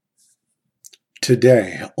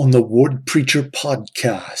Today on the Word Preacher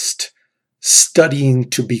Podcast, studying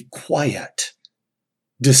to be quiet,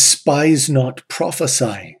 despise not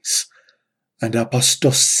prophesying, and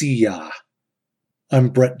apostasia. I'm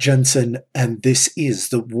Brett Jensen, and this is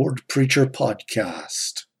the Word Preacher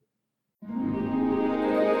Podcast.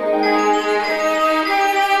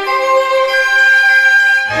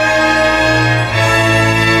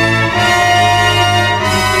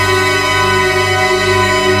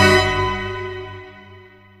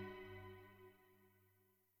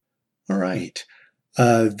 All right.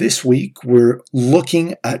 This week we're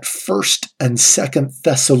looking at 1st and 2nd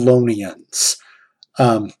Thessalonians.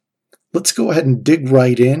 Let's go ahead and dig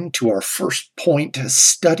right into our first point,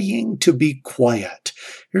 studying to be quiet.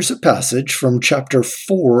 Here's a passage from chapter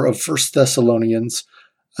 4 of 1st Thessalonians,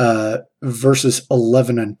 verses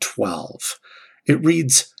 11 and 12. It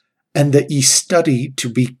reads, "And that ye study to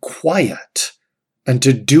be quiet, and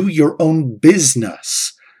to do your own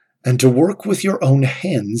business, and to work with your own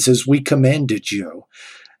hands as we commanded you,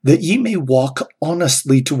 that ye may walk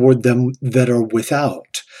honestly toward them that are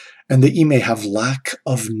without, and that ye may have lack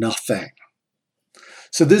of nothing."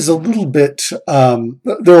 So there's a little bit,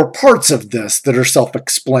 there are parts of this that are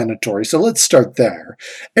self-explanatory, so let's start there.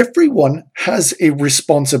 Everyone has a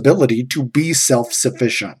responsibility to be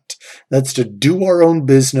self-sufficient. That's to do our own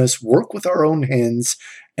business, work with our own hands,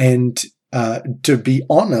 and to be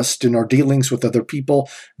honest in our dealings with other people,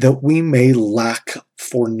 that we may lack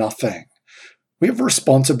for nothing. We have a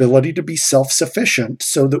responsibility to be self-sufficient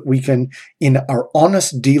so that we can, in our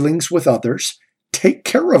honest dealings with others, take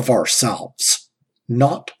care of ourselves,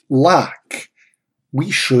 not lack. We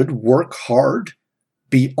should work hard,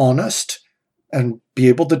 be honest, and be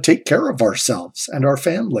able to take care of ourselves and our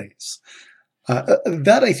families.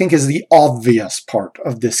 That, I think, is the obvious part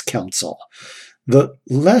of this counsel. The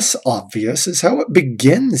less obvious is how it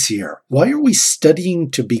begins here. Why are we studying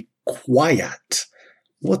to be quiet?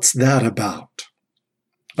 What's that about?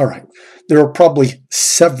 All right, there are probably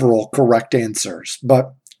several correct answers,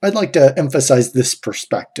 but I'd like to emphasize this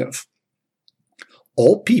perspective.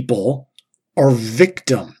 All people are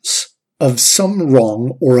victims of some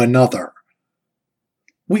wrong or another.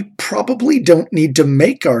 We probably don't need to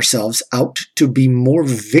make ourselves out to be more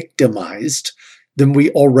victimized than we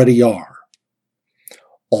already are.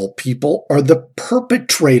 All people are the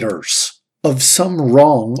perpetrators of some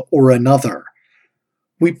wrong or another.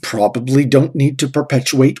 We probably don't need to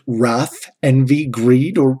perpetuate wrath, envy,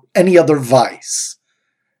 greed, or any other vice.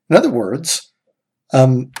 In other words,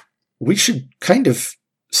 we should kind of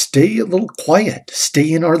stay a little quiet, stay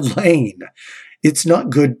in our lane. It's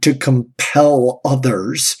not good to compel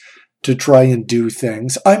others to try and do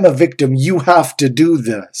things. I'm a victim, you have to do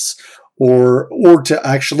this. Or to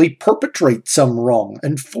actually perpetrate some wrong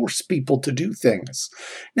and force people to do things.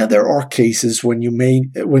 Now, there are cases when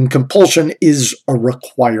compulsion is a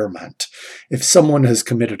requirement. If someone has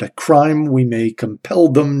committed a crime, we may compel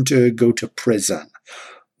them to go to prison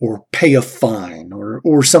or pay a fine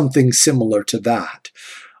or something similar to that.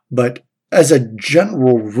 But as a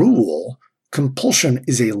general rule, compulsion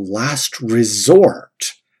is a last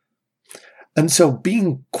resort. And so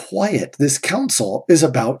being quiet, this counsel is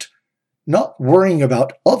about not worrying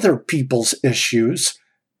about other people's issues.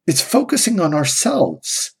 It's focusing on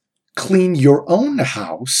ourselves. Clean your own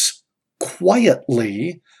house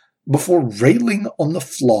quietly before railing on the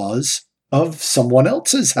flaws of someone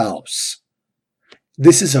else's house.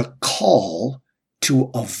 This is a call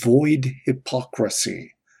to avoid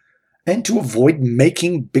hypocrisy and to avoid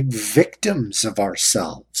making big victims of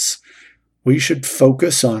ourselves. We should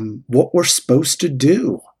focus on what we're supposed to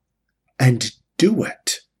do and do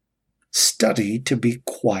it. Study to be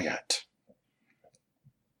quiet.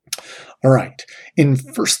 All right. In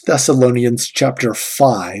 1 Thessalonians chapter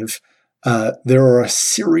 5, there are a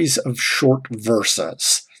series of short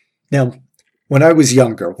verses. Now, when I was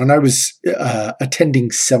younger, when I was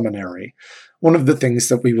attending seminary, one of the things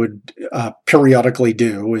that we would periodically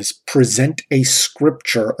do is present a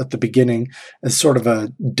scripture at the beginning as sort of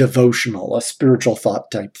a devotional, a spiritual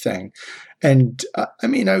thought type thing. And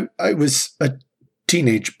I was a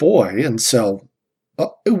teenage boy, and so I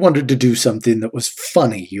wanted to do something that was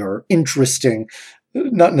funny or interesting,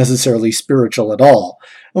 not necessarily spiritual at all.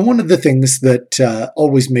 And one of the things that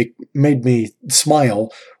always made me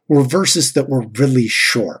smile were verses that were really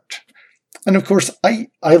short. And of course, I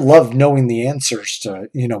love knowing the answers to,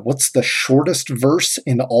 what's the shortest verse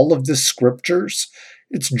in all of the scriptures?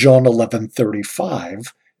 It's John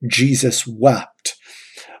 11:35. Jesus wept.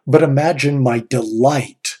 But imagine my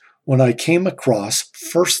delight when I came across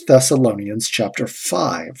 1 Thessalonians chapter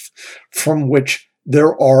 5, from which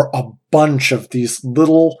there are a bunch of these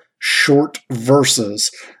little short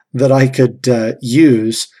verses that I could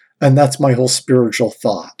use, and that's my whole spiritual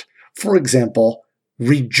thought. For example,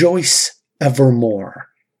 rejoice evermore.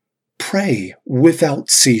 Pray without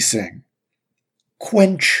ceasing.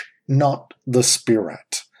 Quench not the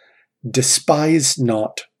spirit. Despise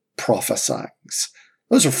not prophesying.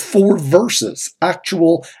 Those are 4 verses,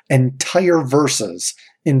 actual entire verses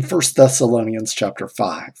in 1 Thessalonians chapter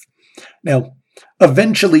 5. Now,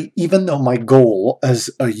 eventually, even though my goal as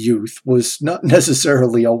a youth was not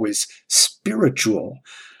necessarily always spiritual,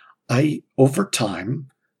 I, over time,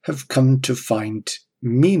 have come to find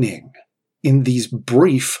meaning in these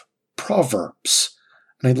brief proverbs,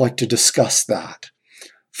 and I'd like to discuss that.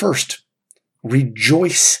 First,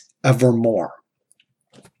 rejoice evermore.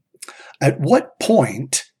 At what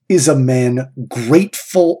point is a man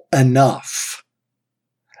grateful enough?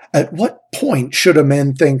 At what point should a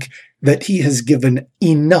man think that he has given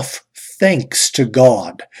enough thanks to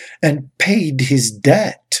God and paid his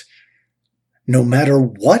debt? No matter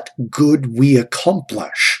what good we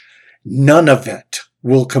accomplish, none of it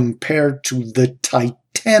will compare to the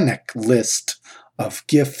titanic list of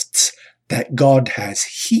gifts that God has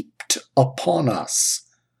heaped upon us.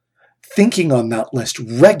 Thinking on that list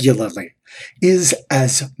regularly is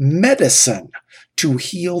as medicine to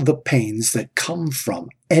heal the pains that come from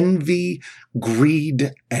envy,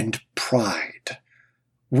 greed, and pride.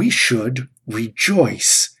 We should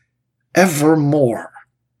rejoice evermore.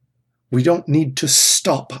 We don't need to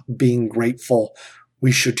stop being grateful.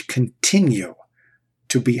 We should continue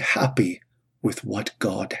to be happy with what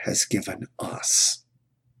God has given us.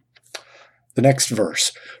 The next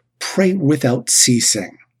verse, pray without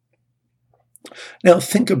ceasing. Now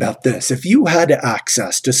think about this. If you had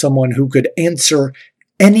access to someone who could answer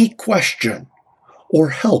any question or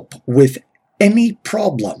help with any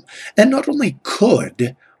problem, and not only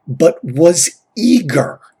could, but was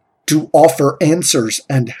eager to offer answers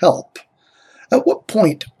and help, at what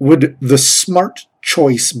point would the smart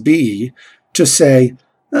choice be to say,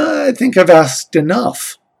 I think I've asked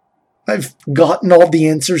enough. I've gotten all the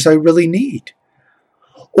answers I really need.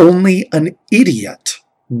 Only an idiot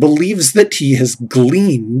believes that he has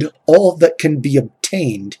gleaned all that can be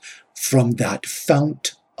obtained from that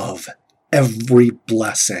fount of every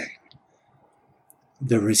blessing.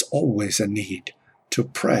 There is always a need to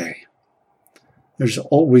pray. There's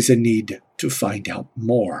always a need to find out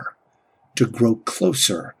more, to grow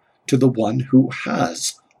closer to the one who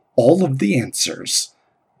has all of the answers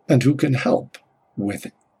and who can help with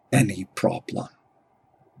any problem.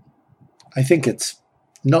 I think it's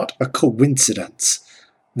not a coincidence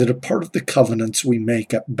that a part of the covenants we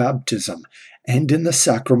make at baptism and in the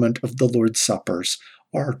sacrament of the Lord's Suppers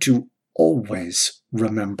are to always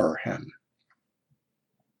remember him.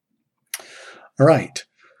 All right,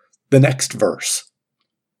 the next verse.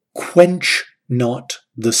 Quench not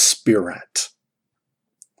the spirit.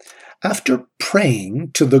 After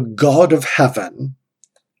praying to the God of heaven,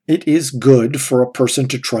 it is good for a person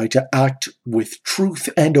to try to act with truth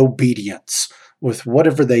and obedience with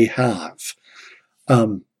whatever they have.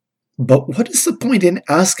 But what is the point in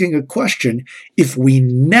asking a question if we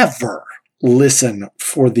never listen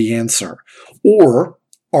for the answer or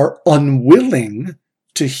are unwilling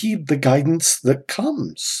to heed the guidance that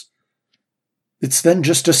comes? It's then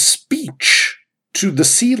just a speech to the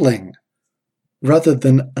ceiling rather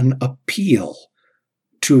than an appeal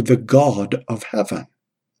to the God of heaven.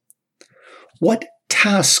 What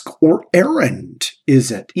task or errand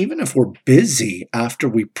is it, even if we're busy after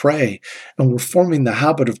we pray and we're forming the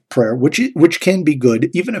habit of prayer, which can be good,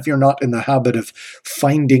 even if you're not in the habit of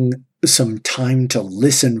finding some time to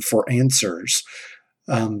listen for answers.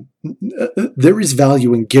 There is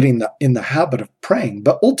value in getting in the habit of praying,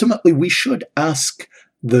 but ultimately we should ask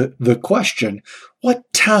the question,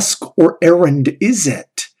 what task or errand is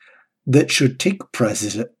it that should take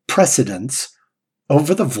precedence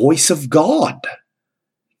over the voice of God?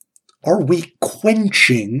 Are we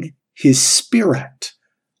quenching his spirit?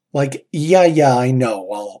 Like, yeah, I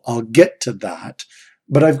know, I'll get to that,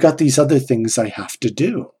 but I've got these other things I have to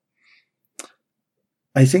do.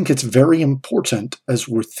 I think it's very important as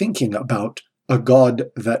we're thinking about a God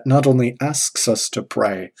that not only asks us to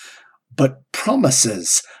pray, but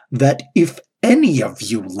promises that if any of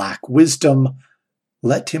you lack wisdom,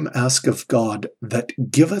 let him ask of God that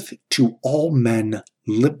giveth to all men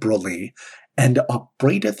liberally, and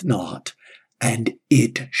upbraideth not, and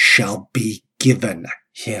it shall be given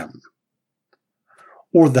him.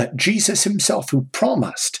 Or that Jesus himself, who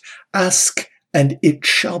promised, ask, and it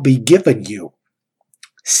shall be given you.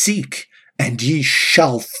 Seek, and ye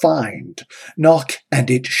shall find. Knock,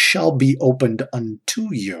 and it shall be opened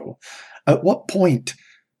unto you. At what point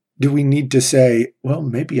do we need to say, well,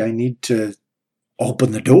 maybe I need to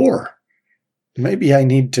open the door? Maybe I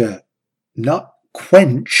need to not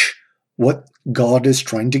quench what God is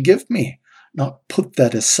trying to give me, not put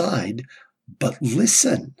that aside, but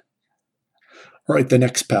listen. All right, the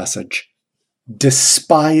next passage.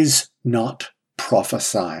 Despise not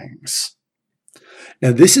prophesyings.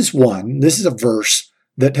 Now, this is a verse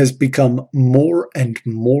that has become more and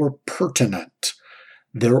more pertinent.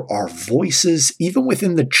 There are voices, even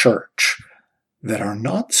within the church, that are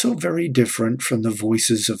not so very different from the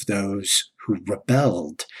voices of those who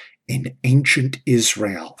rebelled in ancient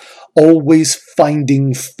Israel, always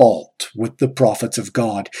finding fault with the prophets of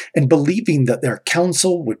God and believing that their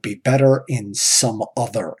counsel would be better in some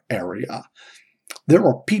other area. There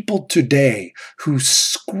are people today who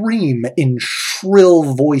scream in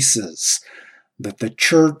shrill voices that the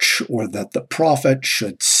church or that the prophet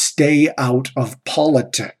should stay out of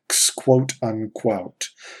politics, quote unquote.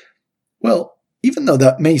 Well, even though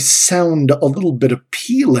that may sound a little bit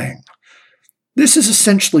appealing, this is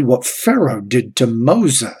essentially what Pharaoh did to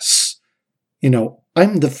Moses.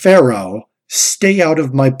 I'm the Pharaoh, stay out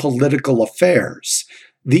of my political affairs.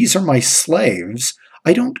 These are my slaves.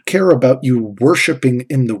 I don't care about you worshiping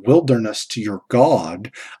in the wilderness to your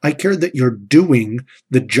God. I care that you're doing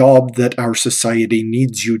the job that our society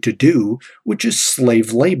needs you to do, which is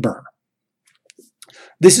slave labor.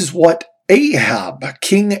 This is what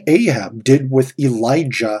King Ahab did with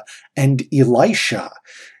Elijah and Elisha.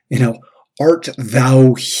 Art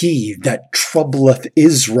thou he that troubleth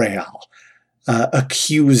Israel? Ahab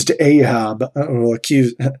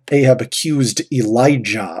accused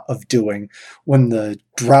Elijah of doing when the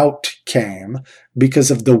drought came because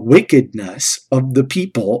of the wickedness of the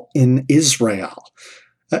people in Israel.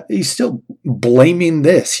 He's still blaming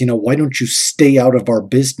this. Why don't you stay out of our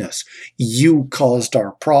business? You caused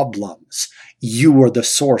our problems. You are the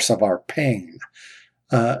source of our pain.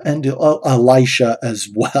 And Elisha as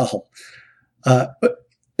well. But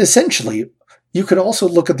essentially, you could also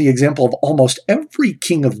look at the example of almost every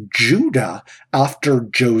king of Judah after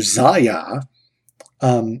Josiah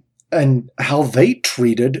and how they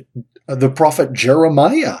treated the prophet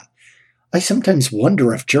Jeremiah. I sometimes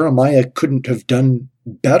wonder if Jeremiah couldn't have done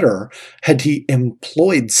better had he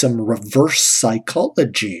employed some reverse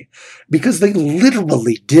psychology, because they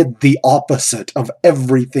literally did the opposite of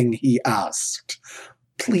everything he asked.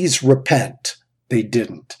 Please repent. They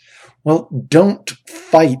didn't. Well, don't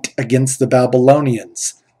fight against the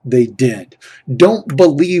Babylonians. They did. Don't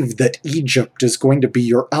believe that Egypt is going to be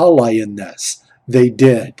your ally in this. They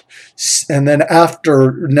did. And then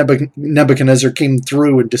after Nebuchadnezzar came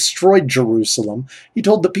through and destroyed Jerusalem, he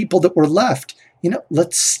told the people that were left,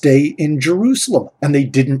 let's stay in Jerusalem. And they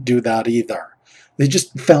didn't do that either. They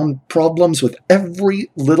just found problems with every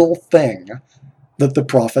little thing that the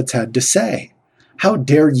prophets had to say. How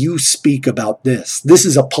dare you speak about this? This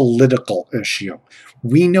is a political issue.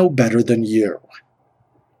 We know better than you.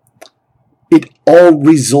 It all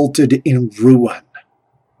resulted in ruin.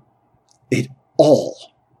 It all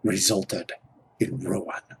resulted in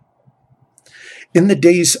ruin. In the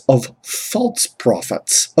days of false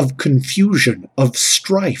prophets, of confusion, of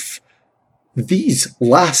strife, these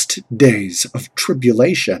last days of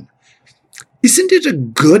tribulation, isn't it a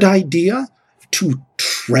good idea to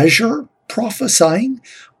treasure prophesying,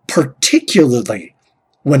 particularly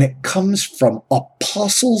when it comes from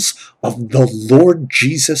apostles of the Lord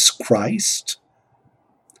Jesus Christ?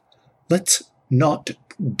 Let's not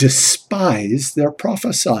despise their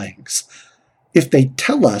prophesyings. If they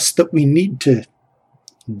tell us that we need to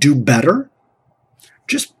do better,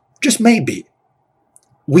 just maybe,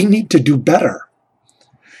 we need to do better.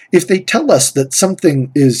 If they tell us that something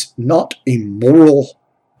is not a moral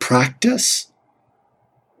practice,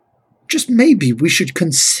 just maybe we should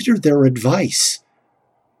consider their advice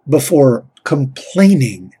before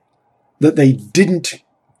complaining that they didn't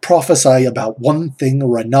prophesy about one thing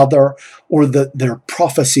or another, or that their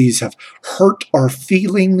prophecies have hurt our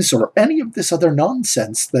feelings, or any of this other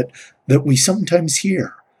nonsense that we sometimes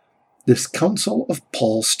hear. This counsel of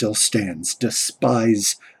Paul still stands.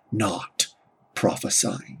 Despise not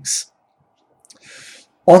prophesyings.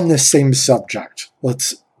 On this same subject,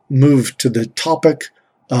 let's move to the topic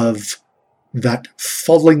of that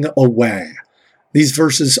falling away. These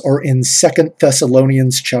verses are in 2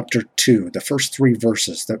 Thessalonians chapter 2, the first 3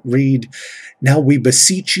 verses that read, "Now we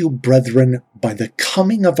beseech you, brethren, by the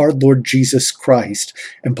coming of our Lord Jesus Christ,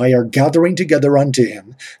 and by our gathering together unto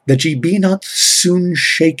him, that ye be not soon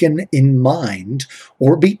shaken in mind,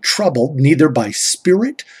 or be troubled, neither by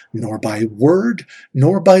spirit, nor by word,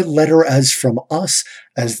 nor by letter as from us,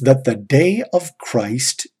 as that the day of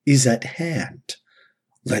Christ is at hand."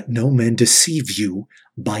 let no man deceive you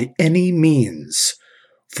by any means,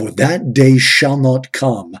 for that day shall not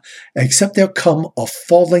come, except there come a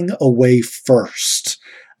falling away first,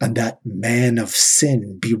 and that man of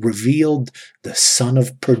sin be revealed, the son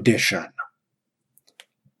of perdition.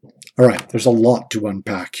 All right, there's a lot to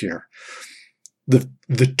unpack here.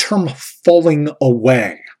 The term falling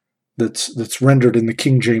away that's rendered in the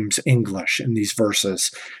King James English in these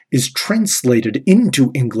verses is translated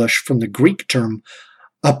into English from the Greek term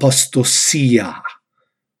αποστασία,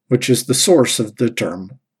 which is the source of the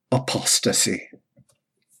term apostasy.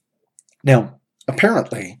 Now,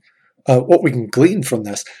 apparently, what we can glean from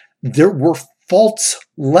this, there were false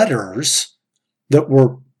letters that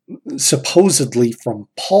were supposedly from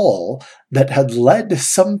Paul that had led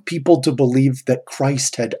some people to believe that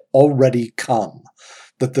Christ had already come,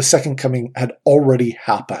 that the second coming had already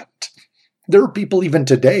happened. There are people even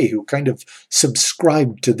today who kind of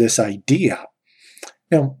subscribe to this idea.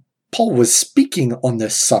 Now, Paul was speaking on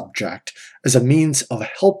this subject as a means of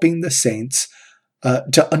helping the saints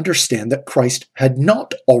to understand that Christ had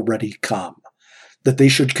not already come, that they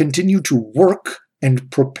should continue to work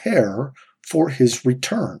and prepare for his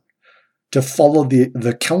return, to follow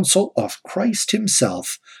the counsel of Christ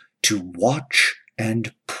himself, to watch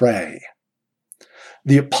and pray.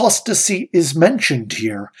 The apostasy is mentioned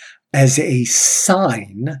here as a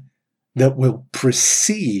sign that will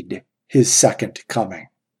precede his second coming.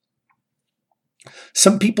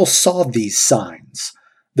 Some people saw these signs.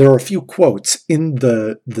 There are a few quotes in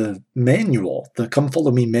the manual, the Come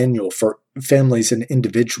Follow Me manual for families and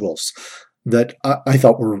individuals that I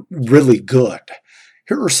thought were really good.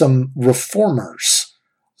 Here are some reformers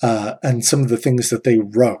and some of the things that they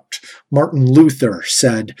wrote. Martin Luther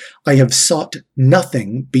said, "I have sought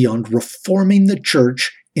nothing beyond reforming the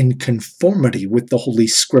church in conformity with the Holy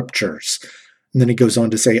Scriptures." And then he goes on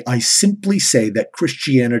to say, "I simply say that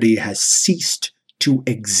Christianity has ceased to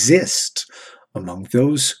exist among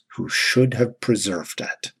those who should have preserved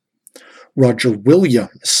it." Roger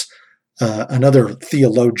Williams, another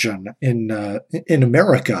theologian in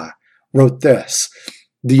America, wrote this: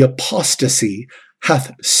 "The apostasy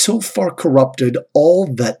hath so far corrupted all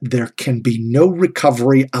that there can be no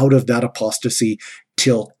recovery out of that apostasy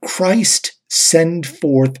till Christ send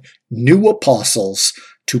forth new apostles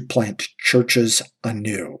to plant churches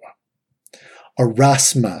anew."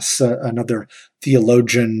 Erasmus, another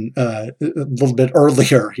theologian, a little bit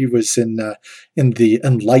earlier, he was in the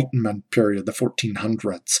Enlightenment period, the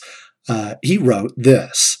 1400s. He wrote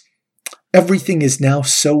this: "Everything is now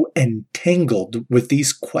so entangled with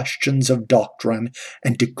these questions of doctrine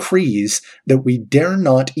and decrees that we dare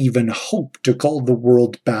not even hope to call the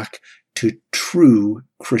world back to true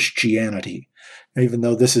Christianity." Even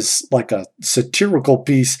though this is like a satirical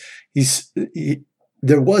piece,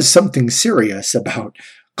 there was something serious about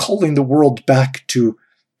calling the world back to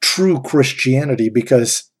true Christianity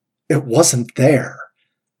because it wasn't there.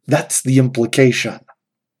 That's the implication.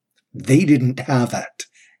 They didn't have it.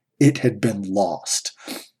 It had been lost.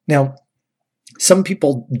 Now, some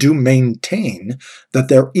people do maintain that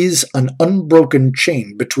there is an unbroken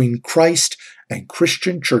chain between Christ and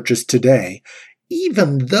Christian churches today,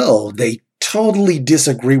 even though they totally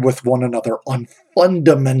disagree with one another on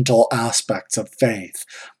fundamental aspects of faith.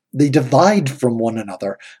 They divide from one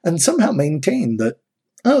another and somehow maintain that,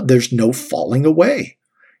 there's no falling away.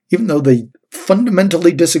 Even though they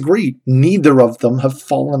fundamentally disagree, neither of them have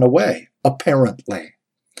fallen away, apparently.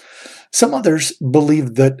 Some others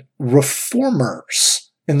believe that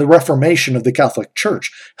reformers in the Reformation of the Catholic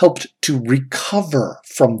Church helped to recover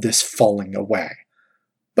from this falling away.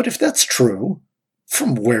 But if that's true,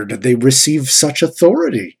 from where did they receive such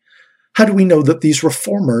authority? How do we know that these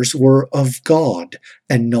reformers were of God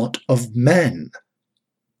and not of men?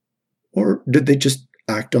 Or did they just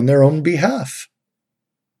act on their own behalf?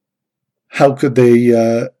 How could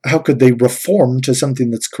they reform to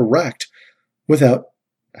something that's correct without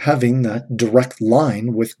having that direct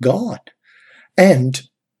line with God? And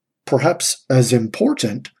perhaps as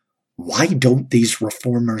important, why don't these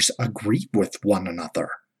reformers agree with one another?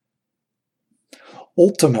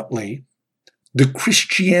 Ultimately, the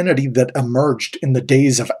Christianity that emerged in the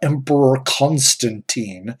days of Emperor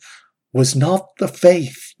Constantine was not the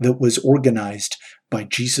faith that was organized by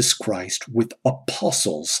Jesus Christ with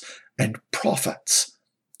apostles and prophets.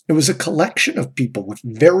 It was a collection of people with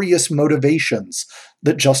various motivations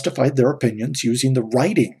that justified their opinions using the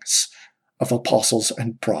writings of apostles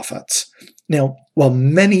and prophets. Now, while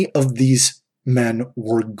many of these men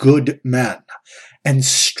were good men and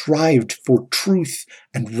strived for truth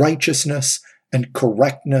and righteousness and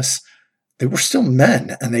correctness, they were still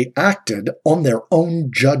men and they acted on their own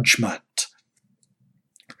judgment.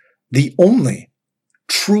 The only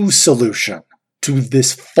true solution to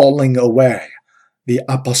this falling away, the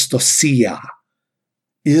apostasia,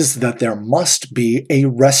 is that there must be a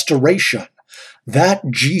restoration. That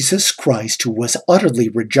Jesus Christ, who was utterly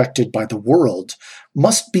rejected by the world,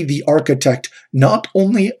 must be the architect not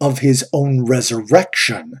only of his own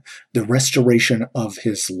resurrection, the restoration of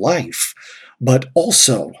his life, but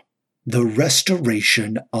also the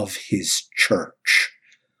restoration of his church.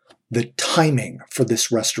 The timing for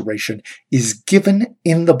this restoration is given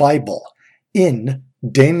in the Bible, in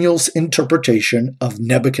Daniel's interpretation of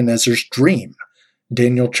Nebuchadnezzar's dream,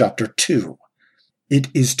 Daniel chapter 2. It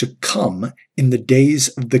is to come in the days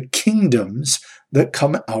of the kingdoms that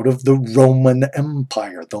come out of the Roman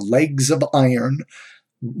Empire. The legs of iron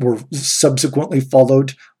were subsequently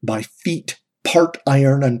followed by feet, part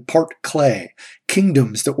iron and part clay,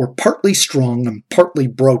 kingdoms that were partly strong and partly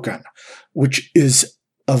broken, which is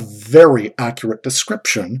a very accurate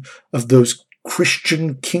description of those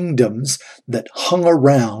Christian kingdoms that hung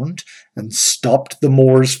around and stopped the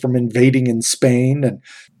Moors from invading in Spain and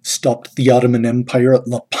stopped the Ottoman Empire at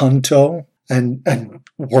Lepanto and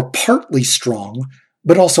were partly strong,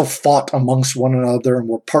 but also fought amongst one another and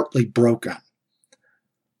were partly broken.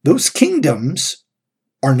 Those kingdoms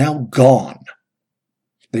are now gone.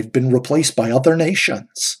 They've been replaced by other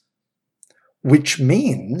nations, which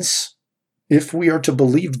means, if we are to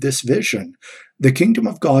believe this vision, the kingdom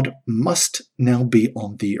of God must now be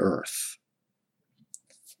on the earth.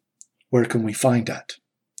 Where can we find it?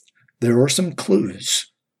 There are some clues.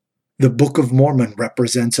 The Book of Mormon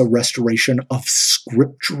represents a restoration of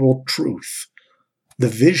scriptural truth. The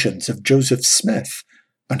visions of Joseph Smith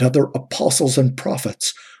and other apostles and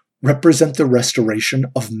prophets represent the restoration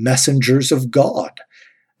of messengers of God.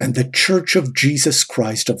 And the Church of Jesus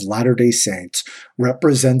Christ of Latter-day Saints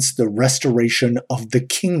represents the restoration of the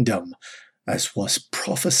kingdom as was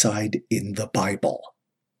prophesied in the Bible.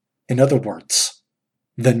 In other words,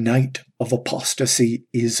 the night of apostasy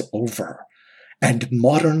is over, and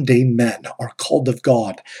modern-day men are called of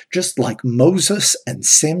God just like Moses and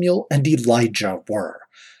Samuel and Elijah were,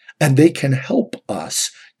 and they can help us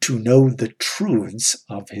to know the truths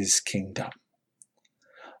of his kingdom.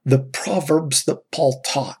 The proverbs that Paul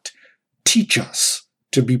taught teach us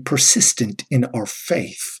to be persistent in our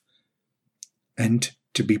faith and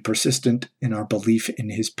to be persistent in our belief in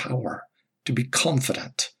his power, to be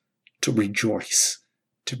confident, to rejoice,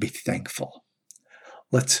 to be thankful.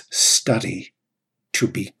 Let's study to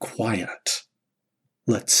be quiet.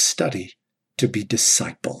 Let's study to be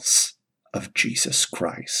disciples of Jesus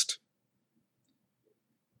Christ.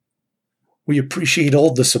 We appreciate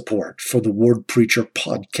all the support for the Word Preacher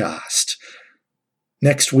podcast.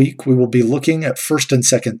 Next week, we will be looking at 1st and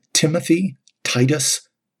 2nd Timothy, Titus,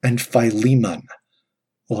 and Philemon.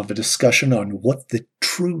 We'll have a discussion on what the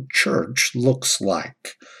true church looks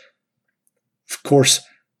like. Of course,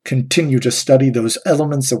 continue to study those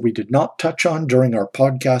elements that we did not touch on during our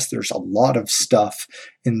podcast. There's a lot of stuff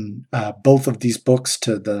in both of these books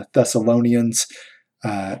to the Thessalonians.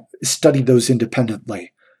 Study those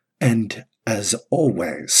independently. And as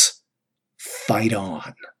always, fight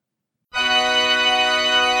on.